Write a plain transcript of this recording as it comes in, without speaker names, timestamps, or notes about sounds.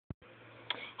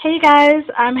Hey guys,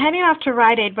 I'm heading off to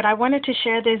Rite-Aid, but I wanted to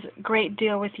share this great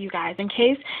deal with you guys in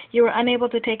case you were unable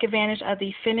to take advantage of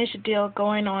the finish deal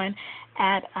going on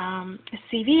at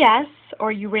CVS,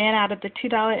 or you ran out of the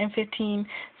 $2.15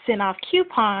 off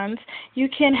coupons. You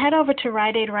can head over to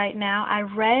Rite-Aid right now. I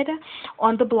read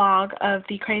on the blog of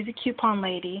the Crazy Coupon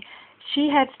Lady. She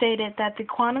had stated that the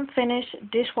Quantum Finish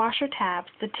dishwasher tabs,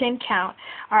 the 10 count,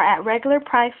 are at regular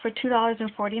price for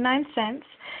 $2.49.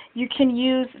 You can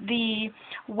use the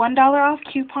 $1 off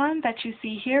coupon that you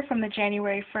see here from the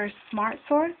January 1st Smart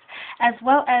Source, as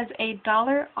well as a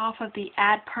dollar off of the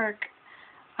Ad Perk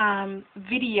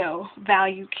video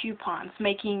value coupons,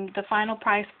 making the final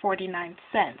price 49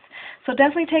 cents. So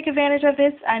definitely take advantage of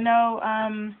this. I know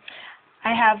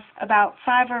I have about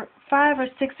five or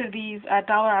six of these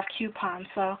dollar off coupons,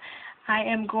 so I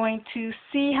am going to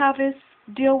see how this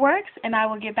deal works, and I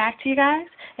will get back to you guys.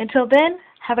 Until then,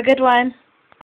 have a good one.